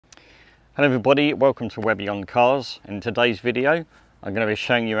Hello everybody, welcome to Webby On Cars. In today's video I'm going to be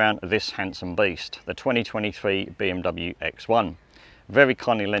showing you around this handsome beast, the 2023 BMW X1. Very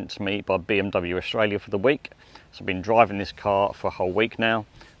kindly lent to me by BMW Australia for the week. So I've been driving this car for a whole week now,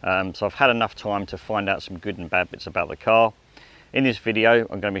 so I've had enough time to find out some good and bad bits about the car. In this video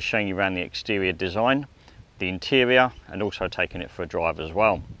I'm going to be showing you around the exterior design, the interior, and also taking it for a drive as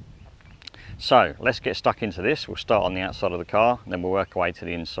well. So let's get stuck into this. We'll start on the outside of the car and then we'll work our way to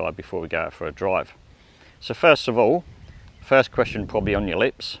the inside before we go out for a drive. So first of all, first question probably on your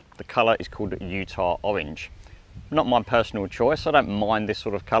lips, the colour is called Utah Orange. Not my personal choice, I don't mind this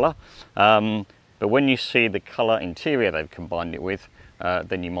sort of colour, but when you see the colour interior they've combined it with,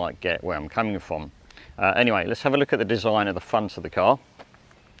 then you might get where I'm coming from. Anyway, let's have a look at the design of the front of the car.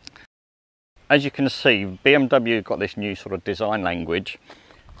 As you can see, BMW got this new sort of design language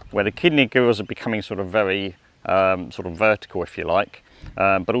where the kidney grills are becoming sort of very sort of vertical, if you like,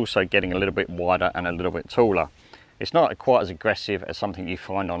 but also getting a little bit wider and a little bit taller. It's not quite as aggressive as something you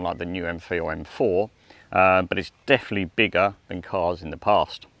find on like the new M3 or M4, but it's definitely bigger than cars in the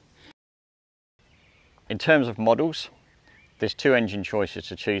past. In terms of models, there's two engine choices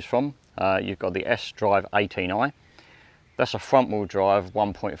to choose from. You've got the Sdrive 18i. That's a front-wheel drive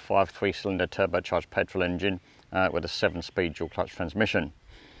 1.5 3-cylinder turbocharged petrol engine with a 7-speed dual clutch transmission.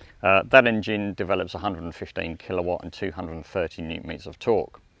 That engine develops 115 kilowatt and 230 newton meters of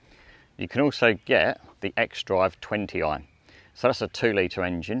torque. You can also get the Xdrive 20i. So that's a 2-litre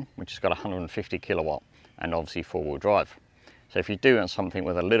engine which has got 150 kilowatt and obviously 4-wheel drive. So if you do want something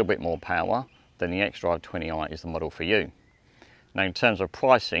with a little bit more power, then the Xdrive 20i is the model for you. Now in terms of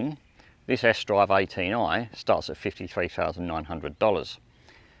pricing, this Sdrive 18i starts at $53,900.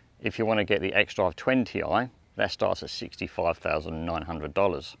 If you want to get the Xdrive 20i, that starts at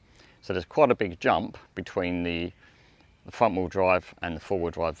 $65,900. So there's quite a big jump between the front-wheel drive and the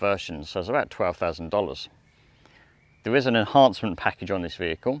four-wheel drive versions, so it's about $12,000. There is an enhancement package on this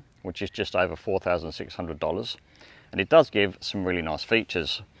vehicle, which is just over $4,600, and it does give some really nice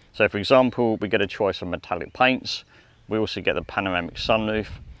features. So for example, we get a choice of metallic paints, we also get the panoramic sunroof,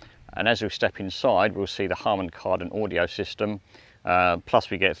 and as we step inside, we'll see the Harman Kardon audio system,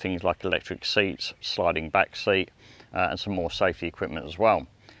 plus we get things like electric seats, sliding back seat, and some more safety equipment as well.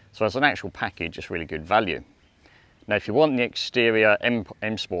 So as an actual package, it's really good value. Now if you want the exterior M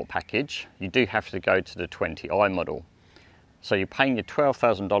Sport package, you do have to go to the 20i model. So you're paying your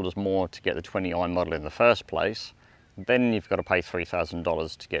 $12,000 more to get the 20i model in the first place, then you've got to pay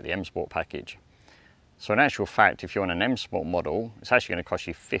 $3,000 to get the M Sport package. So in actual fact, if you want an M Sport model, it's actually going to cost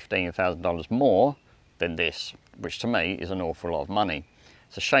you $15,000 more than this, which to me is an awful lot of money.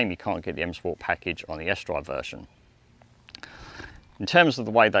 It's a shame you can't get the M Sport package on the S-Drive version. In terms of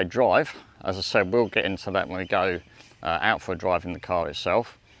the way they drive, as I said, we'll get into that when we go out for a drive in the car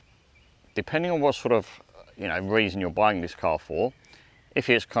itself. Depending on what sort of reason you're buying this car for, if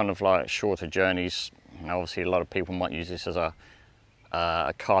it's kind of like shorter journeys, obviously a lot of people might use this as a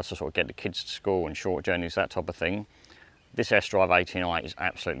car to sort of get the kids to school and short journeys, that type of thing, this Sdrive 18i is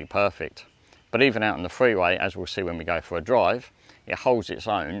absolutely perfect. But even out on the freeway, as we'll see when we go for a drive, it holds its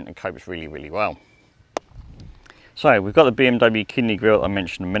own and copes really, really well. So we've got the BMW kidney grille I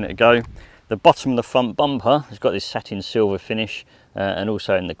mentioned a minute ago. The bottom of the front bumper has got this satin silver finish, and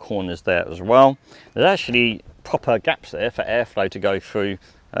also in the corners there as well. There's actually proper gaps there for airflow to go through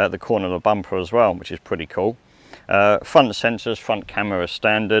the corner of the bumper as well, which is pretty cool. Front sensors, front camera is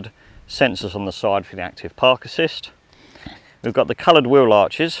standard, sensors on the side for the active park assist. We've got the coloured wheel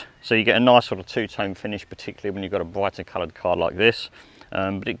arches, so you get a nice sort of two-tone finish, particularly when you've got a brighter coloured car like this,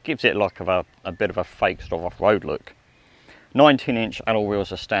 but it gives it like a bit of a fake sort of off-road look. 19-inch alloy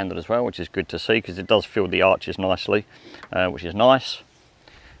wheels are standard as well, which is good to see because it does fill the arches nicely, which is nice.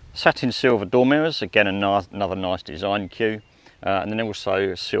 Satin silver door mirrors, again another nice design cue, and then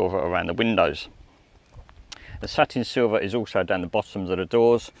also silver around the windows. The satin silver is also down the bottoms of the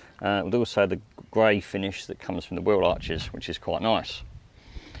doors, with also the grey finish that comes from the wheel arches, which is quite nice.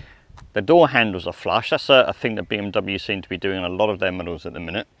 The door handles are flush. That's a thing that BMW seem to be doing on a lot of their models at the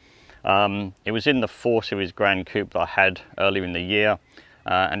minute. It was in the 4 Series Grand Coupe that I had earlier in the year,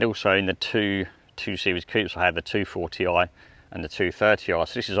 and also in the two Series Coupes I had the 240i and the 230i.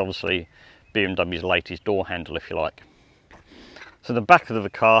 So this is obviously BMW's latest door handle, if you like. So the back of the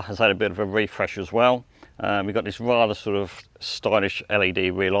car has had a bit of a refresh as well. We've got this rather sort of stylish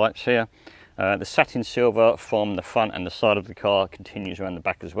LED rear lights here. The satin silver from the front and the side of the car continues around the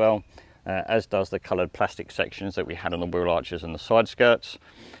back as well, as does the coloured plastic sections that we had on the wheel arches and the side skirts.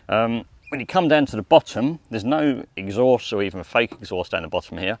 When you come down to the bottom, there's no exhaust or even fake exhaust down the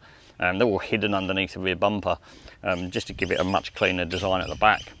bottom here. They're all hidden underneath the rear bumper, just to give it a much cleaner design at the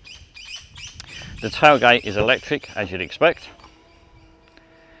back. The tailgate is electric, as you'd expect,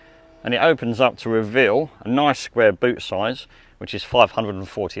 and it opens up to reveal a nice square boot size, which is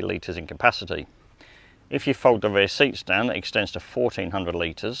 540 litres in capacity. If you fold the rear seats down, it extends to 1400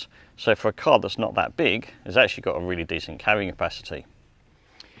 litres, so for a car that's not that big, it's actually got a really decent carrying capacity.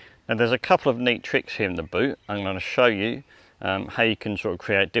 Now there's a couple of neat tricks here in the boot. I'm going to show you how you can sort of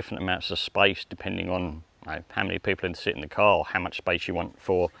create different amounts of space depending on how many people sit in the car or how much space you want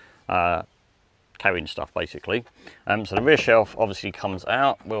for carrying stuff basically. So the rear shelf obviously comes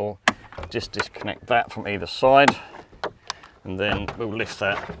out. We'll just disconnect that from either side and then we'll lift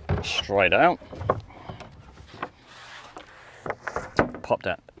that straight out. Pop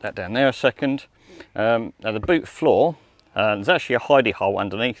that down there a second. Now the boot floor, there's actually a hidey hole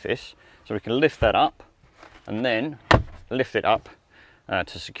underneath this, so we can lift that up and then lift it up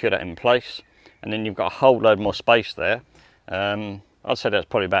to secure that in place, and then you've got a whole load more space there. I'd say that's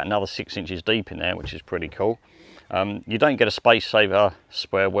probably about another 6 inches deep in there, which is pretty cool. You don't get a space saver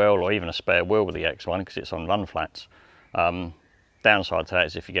square wheel or even a spare wheel with the X1 because it's on run flats. Downside to that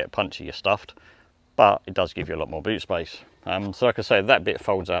is if you get punchy, you're stuffed, but it does give you a lot more boot space. So like I say, that bit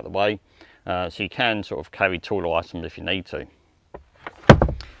folds out the way, so you can sort of carry taller items if you need to.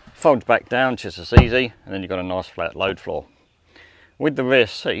 Folds back down just as easy, and then you've got a nice flat load floor. With the rear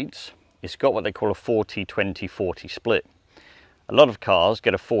seats, it's got what they call a 40-20-40 split. A lot of cars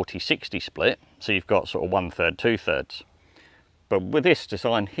get a 40-60 split, so you've got sort of 1/3, 2/3. But with this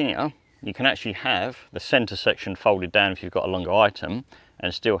design here, you can actually have the centre section folded down if you've got a longer item,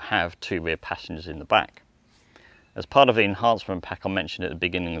 and still have 2 rear passengers in the back. As part of the enhancement pack I mentioned at the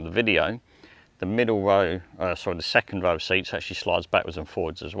beginning of the video, the middle row, the second row of seats actually slides backwards and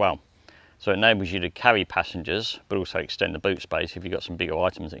forwards as well. So it enables you to carry passengers, but also extend the boot space if you've got some bigger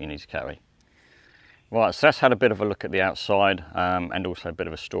items that you need to carry. Right, so that's had a bit of a look at the outside and also a bit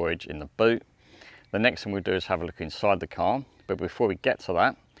of a storage in the boot. The next thing we'll do is have a look inside the car, but before we get to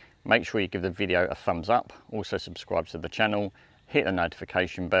that, make sure you give the video a thumbs up, also subscribe to the channel, hit the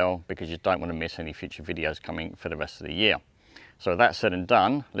notification bell because you don't want to miss any future videos coming for the rest of the year. So with that said and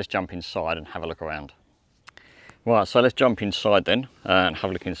done, let's jump inside and have a look around. Right, so let's jump inside then and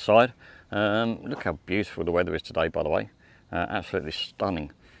have a look inside. Look how beautiful the weather is today, by the way. Absolutely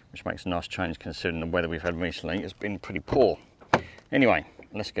stunning, which makes a nice change considering the weather we've had recently. It's been pretty poor. Anyway,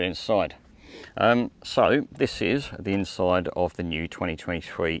 let's get inside. So this is the inside of the new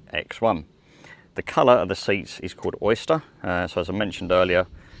 2023 X1. The colour of the seats is called Oyster. So as I mentioned earlier,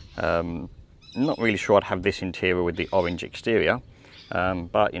 not really sure I'd have this interior with the orange exterior,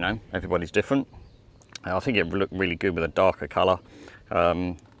 but you know, everybody's different. I think it would look really good with a darker colour,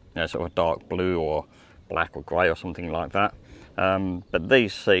 you know, sort of dark blue or black or grey or something like that. But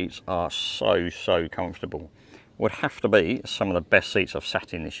these seats are so comfortable. Would have to be some of the best seats I've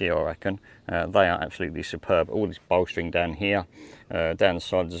sat in this year, I reckon. They are absolutely superb. All this bolstering down here, down the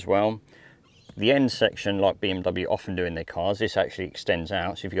sides as well. The end section, like BMW often do in their cars, this actually extends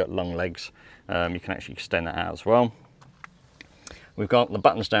out, so if you've got long legs, you can actually extend that out as well. We've got the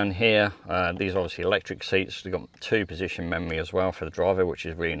buttons down here. These are obviously electric seats. We've got 2 position memory as well for the driver, which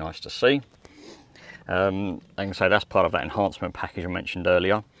is really nice to see. And so that's part of that enhancement package I mentioned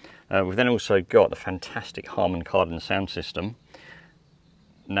earlier. We've then also got the fantastic Harman Kardon sound system.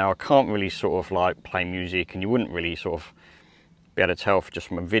 Now I can't really sort of like play music, and you wouldn't really sort of be able to tell just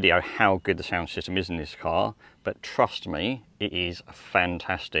from a video how good the sound system is in this car, but trust me, it is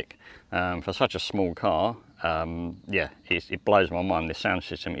fantastic. For such a small car, yeah, it blows my mind. The sound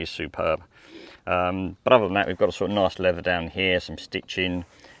system is superb. But other than that, we've got a sort of nice leather down here, some stitching,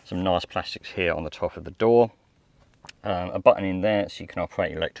 some nice plastics here on the top of the door, a button in there so you can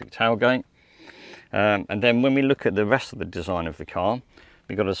operate your electric tailgate. And then when we look at the rest of the design of the car,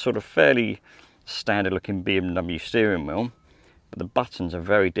 we've got a sort of fairly standard looking BMW steering wheel, but the buttons are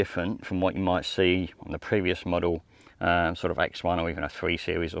very different from what you might see on the previous model, sort of X1 or even a 3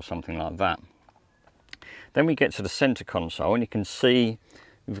 Series or something like that. Then we get to the center console, and you can see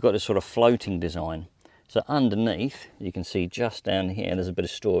we've got this sort of floating design. So underneath, you can see just down here, there's a bit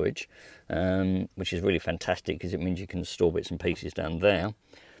of storage, which is really fantastic because it means you can store bits and pieces down there.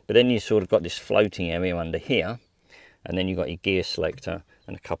 But then you sort of got this floating area under here, and then you've got your gear selector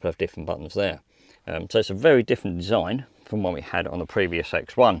and a couple of different buttons there. So it's a very different design from what we had on the previous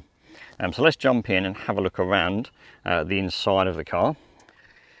X1. So let's jump in and have a look around the inside of the car.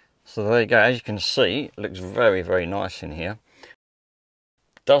 So there you go, as you can see, it looks very nice in here.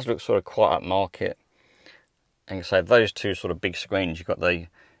 It does look sort of quite upmarket. And so those 2 sort of big screens, you've got the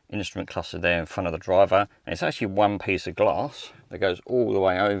instrument cluster there in front of the driver, and it's actually one piece of glass that goes all the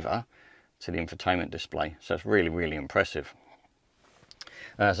way over to the infotainment display. So it's really impressive.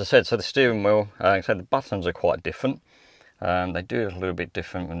 As I said, so the steering wheel, so the buttons are quite different. They do it a little bit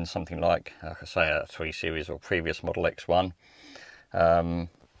different than something like I say, a 3 Series or previous model X1.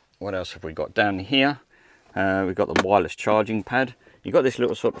 What else have we got down here? We've got the wireless charging pad. You've got this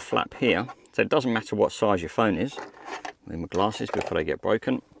little sort of flap here, so it doesn't matter what size your phone is. Move my glasses before they get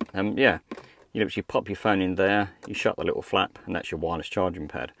broken. Yeah, you literally pop your phone in there, you shut the little flap, and that's your wireless charging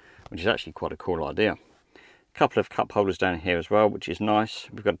pad, which is actually quite a cool idea. A couple of cup holders down here as well, which is nice.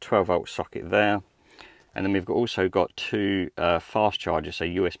 We've got a 12-volt socket there, and then we've also got two fast chargers, so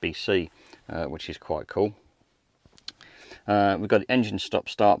USB-C, which is quite cool. We've got the engine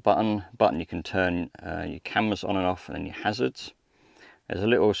stop-start button you can turn your cameras on and off, and then your hazards. There's a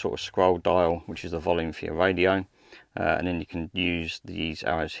little sort of scroll dial, which is the volume for your radio, and then you can use these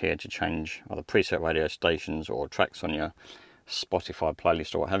arrows here to change either preset radio stations or tracks on your Spotify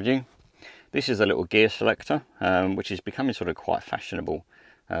playlist or what have you. This is a little gear selector, which is becoming sort of quite fashionable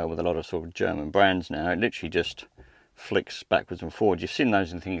with a lot of sort of German brands now. It literally just flicks backwards and forwards. You've seen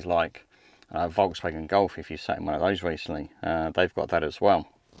those in things like Volkswagen Golf, if you sat in one of those recently. They've got that as well.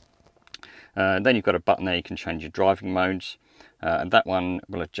 Then you've got a button there you can change your driving modes, and that one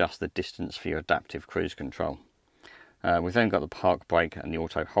will adjust the distance for your adaptive cruise control. We've then got the park brake and the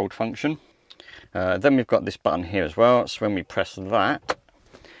auto hold function. Then we've got this button here as well, so when we press that,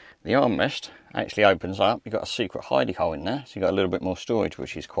 the armrest actually opens up. You've got a secret hidey hole in there, so you've got a little bit more storage,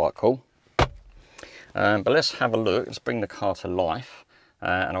 which is quite cool. But let's have a look, let's bring the car to life,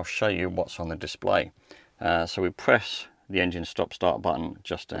 and I'll show you what's on the display. So we press the engine stop start button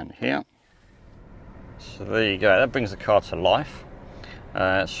just down here. So there you go, that brings the car to life.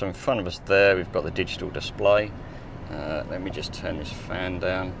 So in front of us there we've got the digital display. Let me just turn this fan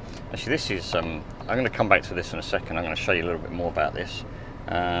down. Actually this is, I'm going to come back to this in a second. I'm going to show you a little bit more about this.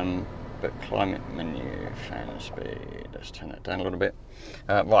 But climate menu, fan speed, let's turn that down a little bit.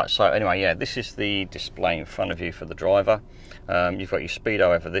 Right, so anyway, yeah, this is the display in front of you for the driver. You've got your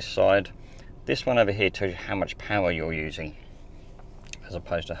speedo over this side. This one over here tells you how much power you're using, as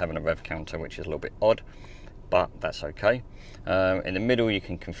opposed to having a rev counter, which is a little bit odd, but that's okay. In the middle you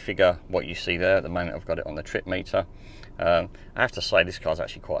can configure what you see there. At the moment I've got it on the trip meter. I have to say this car's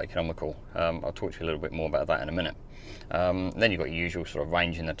actually quite economical. I'll talk to you a little bit more about that in a minute. Then you've got your usual sort of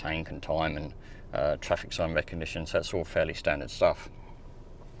range in the tank and time and traffic sign recognition, so that's all fairly standard stuff.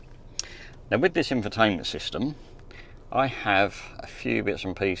 Now with this infotainment system, I have a few bits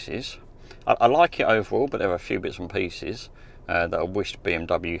and pieces. I like it overall, but there are a few bits and pieces that I wished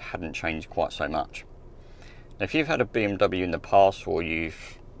BMW hadn't changed quite so much. Now if you've had a BMW in the past, or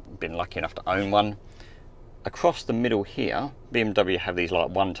you've been lucky enough to own one, across the middle here, BMW have these like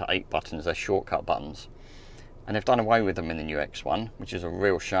 1 to 8 buttons, they're shortcut buttons. And they've done away with them in the new X1, which is a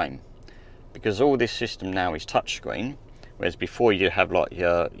real shame. Because all this system now is touchscreen, whereas before you'd have like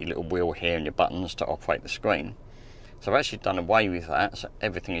your little wheel here and your buttons to operate the screen. So I've actually done away with that, so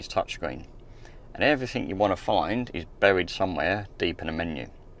everything is touchscreen. And everything you want to find is buried somewhere deep in a menu.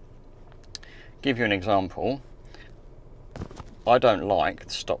 Give you an example. I don't like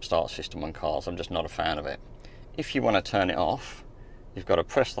the stop-start system on cars, I'm just not a fan of it. If you want to turn it off, you've got to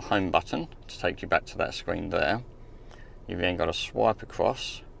press the home button to take you back to that screen there. You've then got to swipe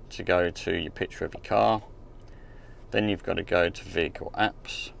across to go to your picture of your car. Then you've got to go to vehicle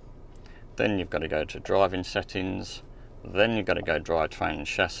apps. Then you've got to go to driving settings. Then you've got to go drivetrain and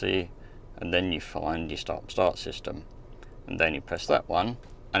chassis. And then you find your stop-start system. And then you press that one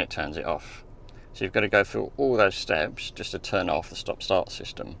and it turns it off. So you've got to go through all those steps just to turn off the stop-start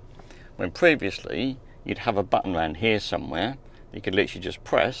system. When previously you'd have a button around here somewhere you could literally just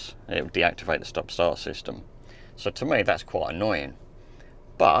press and it would deactivate the stop-start system. So to me that's quite annoying.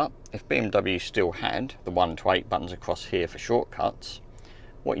 But if BMW still had the 1 to 8 buttons across here for shortcuts,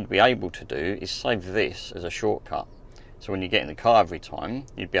 what you'd be able to do is save this as a shortcut. So when you get in the car every time,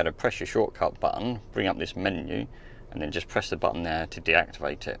 you'd be able to press your shortcut button, bring up this menu, and then just press the button there to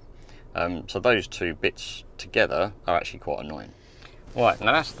deactivate it. So those two bits together are actually quite annoying. Right,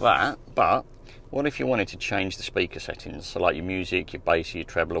 now that's that, but what if you wanted to change the speaker settings, so like your music, your bass, your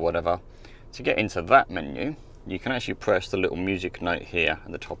treble or whatever? To get into that menu, you can actually press the little music note here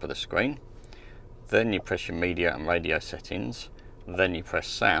at the top of the screen. Then you press your media and radio settings, then you press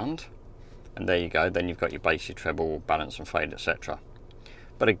sound, and there you go, then you've got your bass, your treble, balance and fade, etc.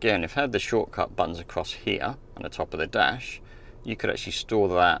 But again, if I had the shortcut buttons across here on the top of the dash, you could actually store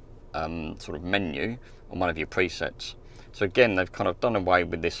that sort of menu on one of your presets. So again, they've kind of done away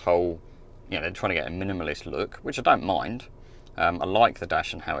with this whole, you know, they're trying to get a minimalist look, which I don't mind. I like the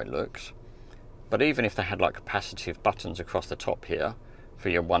dash and how it looks. But even if they had like capacitive buttons across the top here for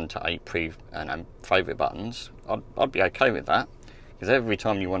your 1 to 8 favourite buttons, I'd be okay with that. because every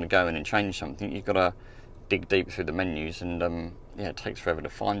time you want to go in and change something, you've got to dig deep through the menus, and yeah, it takes forever to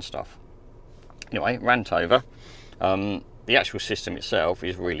find stuff. Anyway, rant over. The actual system itself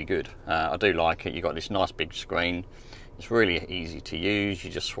is really good. I do like it. You've got this nice big screen. It's really easy to use.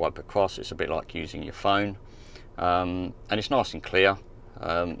 You just swipe across. It's a bit like using your phone, and it's nice and clear.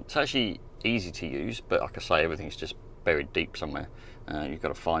 It's actually easy to use, but like I say, everything's just buried deep somewhere. You've got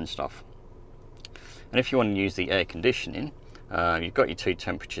to find stuff. And if you want to use the air conditioning, you've got your two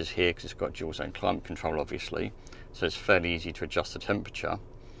temperatures here, because it's got dual zone climate control obviously, so it's fairly easy to adjust the temperature.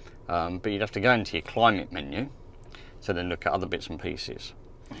 But you'd have to go into your climate menu, so then look at other bits and pieces.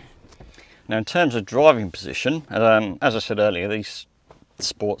 Now in terms of driving position, as I said earlier, these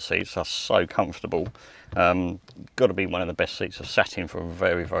sport seats are so comfortable. Got to be one of the best seats I've sat in for a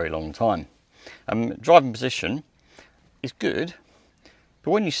very, very long time. Driving position is good,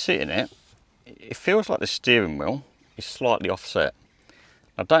 but when you sit in it, it feels like the steering wheel is slightly offset.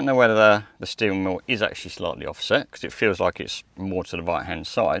 I don't know whether the steering wheel is actually slightly offset, because it feels like it's more to the right hand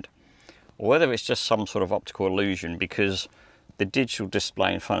side, or whether it's just some sort of optical illusion, because the digital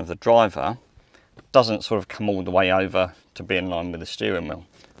display in front of the driver doesn't sort of come all the way over to be in line with the steering wheel,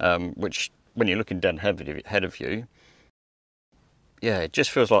 which when you're looking dead ahead of you, yeah, it just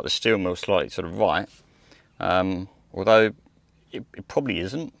feels like the steering wheel slightly sort of right, although it probably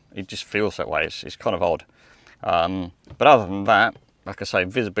isn't. It just feels that way. It's kind of odd. But other than that, like I say,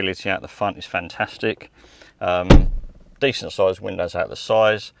 visibility out the front is fantastic. Decent sized windows out the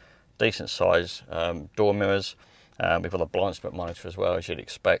sides, decent sized door mirrors. We've got a blind spot monitor as well, as you'd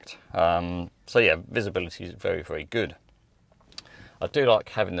expect. So yeah, visibility is very, very good. I do like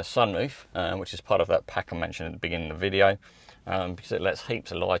having the sunroof, which is part of that pack I mentioned at the beginning of the video, because it lets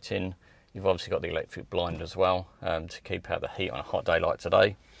heaps of light in. You've obviously got the electric blind as well, to keep out the heat on a hot day like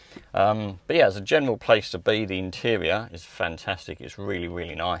today. But yeah, as a general place to be, the interior is fantastic. It's really,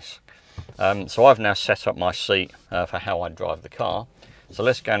 really nice. So I've now set up my seat for how I drive the car. So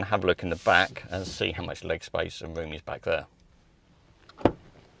let's go and have a look in the back and see how much leg space and room is back there.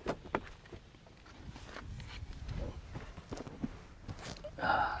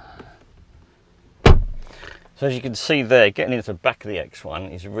 So as you can see there, getting into the back of the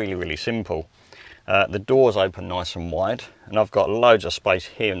X1 is really, really simple. The doors open nice and wide, and I've got loads of space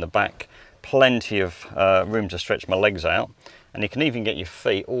here in the back, plenty of room to stretch my legs out, and you can even get your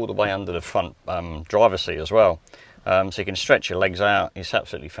feet all the way under the front driver's seat as well. So you can stretch your legs out. It's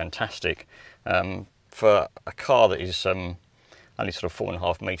absolutely fantastic. For a car that is only sort of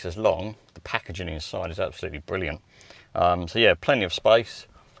 4.5 meters long, the packaging inside is absolutely brilliant. So yeah, plenty of space,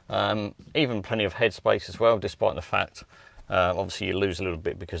 even plenty of headspace as well, despite the fact obviously you lose a little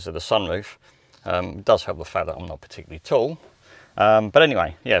bit because of the sunroof. It does help the fact that I'm not particularly tall, but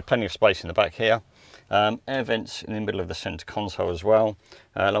anyway, yeah, plenty of space in the back here. Air vents in the middle of the center console as well,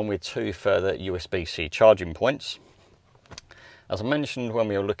 along with 2 further USB-C charging points. As I mentioned when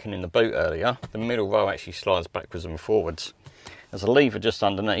we were looking in the boot earlier, the middle row actually slides backwards and forwards. There's a lever just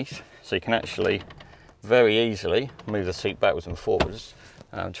underneath, so you can actually very easily move the seat backwards and forwards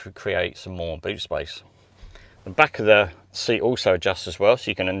to create some more boot space. The back of the seat also adjusts as well,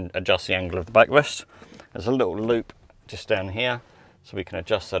 so you can adjust the angle of the backrest. There's a little loop just down here, so we can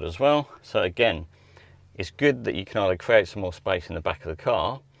adjust that as well. So again, it's good that you can either create some more space in the back of the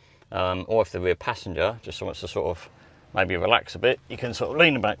car, or if the rear passenger just wants to sort of maybe relax a bit, you can sort of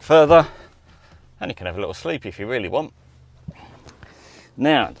lean it back further, and you can have a little sleep if you really want.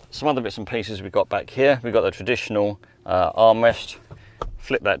 Now, some other bits and pieces we've got back here. We've got the traditional armrest.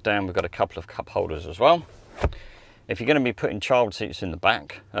 Flip that down, we've got a couple of cup holders as well. If you're going to be putting child seats in the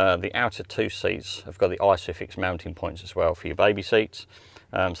back, the outer 2 seats have got the ISOFIX mounting points as well for your baby seats,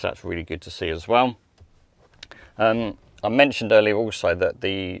 so that's really good to see as well. I mentioned earlier also that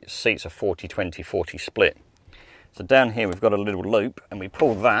the seats are 40-20-40 split. So down here we've got a little loop, and we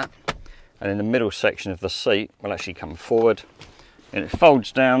pull that, and in the middle section of the seat will actually come forward, and it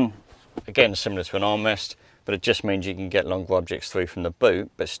folds down, again similar to an armrest, but it just means you can get longer objects through from the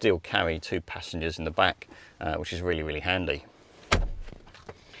boot but still carry 2 passengers in the back, which is really, really handy.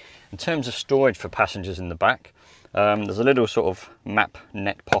 In terms of storage for passengers in the back, there's a little sort of map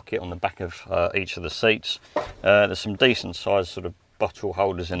net pocket on the back of each of the seats. There's some decent sized sort of bottle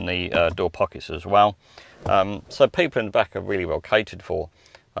holders in the door pockets as well. So people in the back are really well catered for.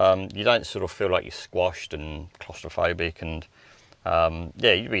 You don't sort of feel like you're squashed and claustrophobic, and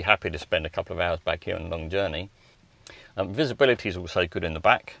yeah, you'd be happy to spend a couple of hours back here on a long journey. Visibility is also good in the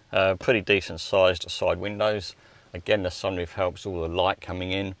back. Pretty decent sized side windows. Again, the sunroof helps all the light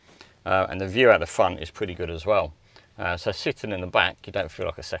coming in, and the view out the front is pretty good as well. So sitting in the back, you don't feel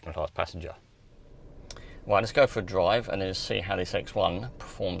like a second class passenger. Right, let's go for a drive and then see how this X1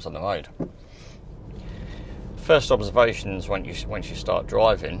 performs on the road. First observations once you start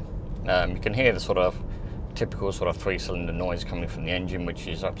driving, you can hear the sort of typical sort of 3-cylinder noise coming from the engine, which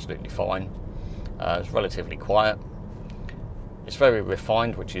is absolutely fine. It's relatively quiet. It's very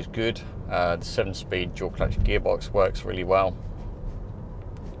refined, which is good. The 7-speed dual clutch gearbox works really well.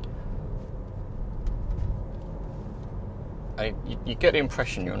 You get the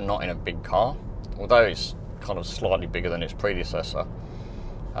impression you're not in a big car, although it's kind of slightly bigger than its predecessor.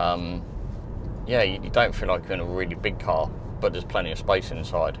 Yeah, you don't feel like you're in a really big car, but there's plenty of space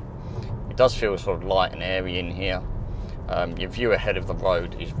inside. It does feel sort of light and airy in here. Your view ahead of the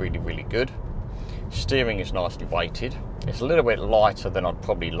road is really, really good. Steering is nicely weighted. It's a little bit lighter than I'd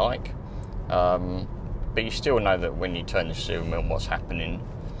probably like, but you still know that when you turn the steering wheel, what's happening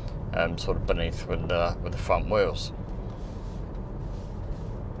sort of beneath with the front wheels.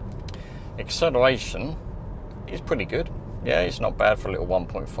 Acceleration is pretty good. Yeah, it's not bad for a little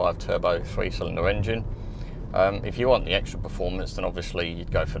 1.5 turbo 3-cylinder engine. If you want the extra performance, then obviously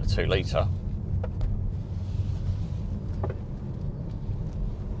you'd go for the 2-litre.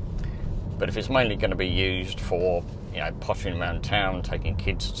 But if it's mainly going to be used for, you know, pottering around town, taking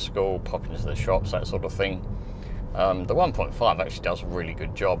kids to school, popping into the shops, that sort of thing, the 1.5 actually does a really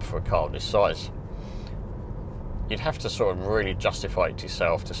good job for a car this size. You'd have to sort of really justify it to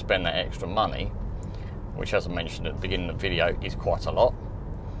yourself to spend that extra money, which, as I mentioned at the beginning of the video, is quite a lot,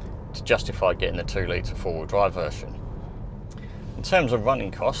 to justify getting the 2-litre 4-wheel drive version. In terms of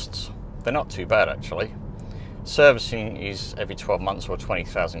running costs, they're not too bad actually. Servicing is every 12 months or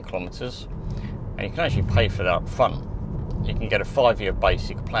 20,000 kilometres, and you can actually pay for that up front. You can get a 5-year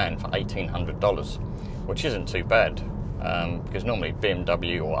basic plan for $1,800, which isn't too bad, because normally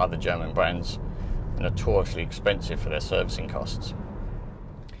BMW or other German brands are notoriously expensive for their servicing costs.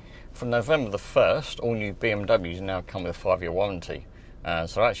 From November the 1st, all new BMWs now come with a 5-year warranty,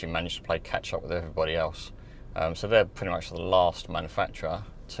 so I actually managed to play catch up with everybody else. So they're pretty much the last manufacturer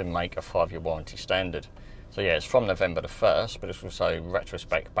to make a 5-year warranty standard. So yeah, it's from November the 1st, but it's also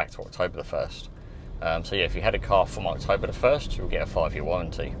retrospect back to October the 1st. So yeah, if you had a car from October the 1st, you'll get a 5-year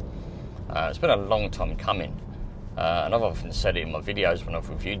warranty. It's been a long time coming, and I've often said it in my videos when I've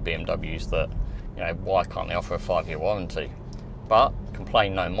reviewed BMWs that, you know, why can't they offer a 5-year warranty? But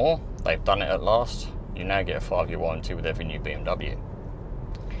complain no more, they've done it at last. You now get a 5-year warranty with every new BMW.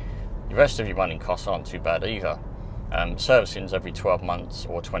 The rest of your running costs aren't too bad either. Servicing's every 12 months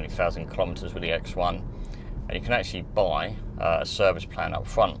or 20,000 kilometres with the X1, and you can actually buy a service plan up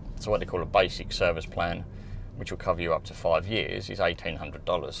front. So what they call a basic service plan, which will cover you up to 5 years, is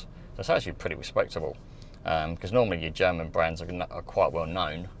 $1,800. So it's actually pretty respectable, because normally your German brands are quite well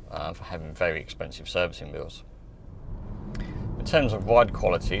known for having very expensive servicing bills. In terms of ride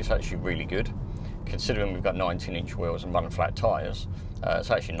quality, it's actually really good. Considering we've got 19-inch wheels and run flat tyres,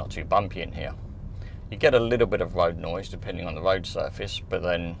 it's actually not too bumpy in here. You get a little bit of road noise depending on the road surface, but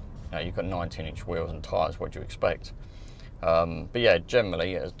then, you know, you've got 19-inch wheels and tyres, what do you expect? But yeah,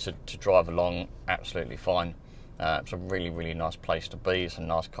 generally to drive along, absolutely fine. It's a really, really nice place to be. It's a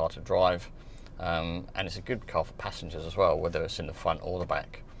nice car to drive, and it's a good car for passengers as well, whether it's in the front or the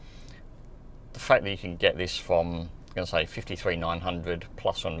back. The fact that you can get this from, I'm going to say, 53,900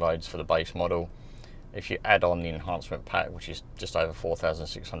 plus on roads for the base model. If you add on the enhancement pack, which is just over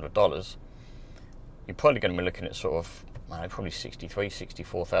 $4,600, you're probably going to be looking at sort of, probably $63,000,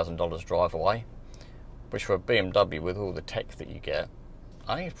 $64,000 drive away, which for a BMW with all the tech that you get,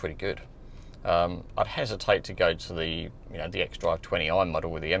 I think it's pretty good. I'd hesitate to go to the the Sdrive 18i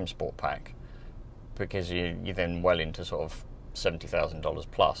model with the M Sport pack, because you're then well into sort of $70,000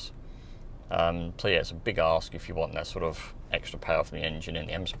 plus. So yeah, it's a big ask if you want that sort of extra power from the engine in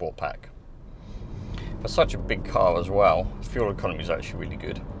the M Sport pack. For such a big car as well, fuel economy is actually really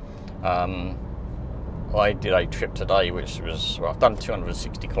good. I did a trip today, which was, well, I've done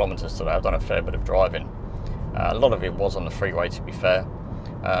 260 kilometres today. I've done a fair bit of driving. A lot of it was on the freeway, to be fair.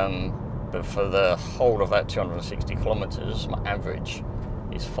 But for the whole of that 260 kilometres, my average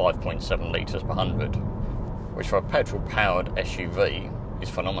is 5.7 litres per 100, which for a petrol-powered SUV is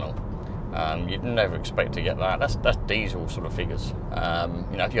phenomenal. You'd never expect to get that. That's diesel sort of figures.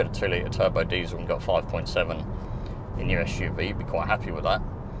 If you had a 2-litre turbo diesel and got 5.7 in your SUV, you'd be quite happy with that.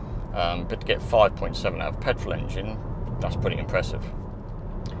 But to get 5.7 out of a petrol engine, that's pretty impressive.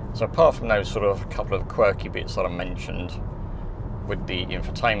 So apart from those sort of couple of quirky bits that I mentioned, with the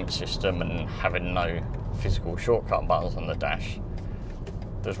infotainment system and having no physical shortcut buttons on the dash,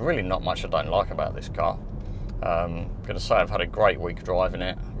 there's really not much I don't like about this car. I'm going to say I've had a great week driving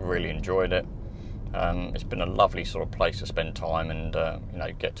it, really enjoyed it. It's been a lovely sort of place to spend time and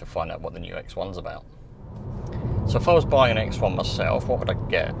get to find out what the new X1's about. So if I was buying an X1 myself, what would I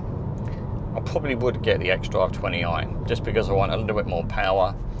get? I probably would get the Sdrive 18i, just because I want a little bit more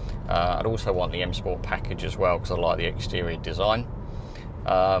power. I'd also want the M Sport package as well, because I like the exterior design.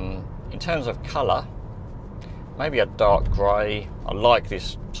 In terms of colour, maybe a dark grey. I like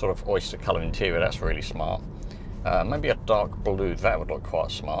this sort of oyster colour interior, that's really smart. Maybe a dark blue, that would look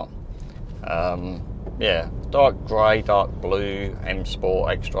quite smart. Yeah, dark grey, dark blue, M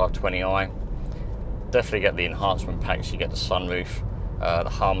Sport, Sdrive 18i. Definitely get the enhancement packs, you get the sunroof. The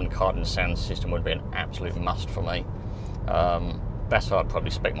Harman Kardon sound system would be an absolute must for me. That's how I'd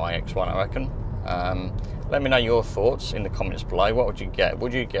probably spec my X1, I reckon. Let me know your thoughts in the comments below. What would you get?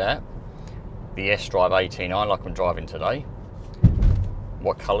 Would you get the Sdrive 18i like I'm driving today?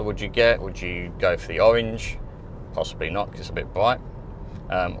 What colour would you get? Would you go for the orange? Possibly not, because it's a bit bright.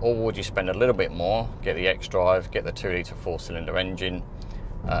 Or would you spend a little bit more, get the Xdrive, get the 2-litre 4-cylinder engine?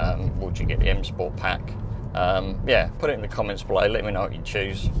 Would you get the M Sport pack? Yeah, put it in the comments below, let me know what you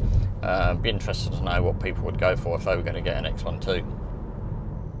choose. Be interested to know what people would go for if they were going to get an X1 too.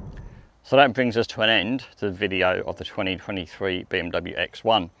 So that brings us to an end to the video of the 2023 BMW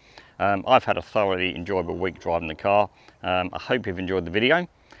X1. I've had a thoroughly enjoyable week driving the car. I hope you've enjoyed the video.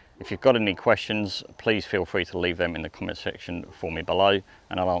 If you've got any questions, please feel free to leave them in the comment section for me below,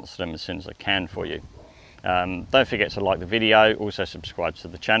 and I'll answer them as soon as I can for you. Don't forget to like the video, also subscribe to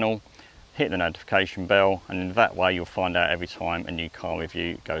the channel, hit the notification bell, and in that way you'll find out every time a new car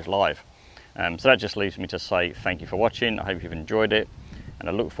review goes live. So that just leaves me to say thank you for watching. I hope you've enjoyed it, and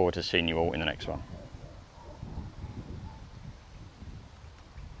I look forward to seeing you all in the next one.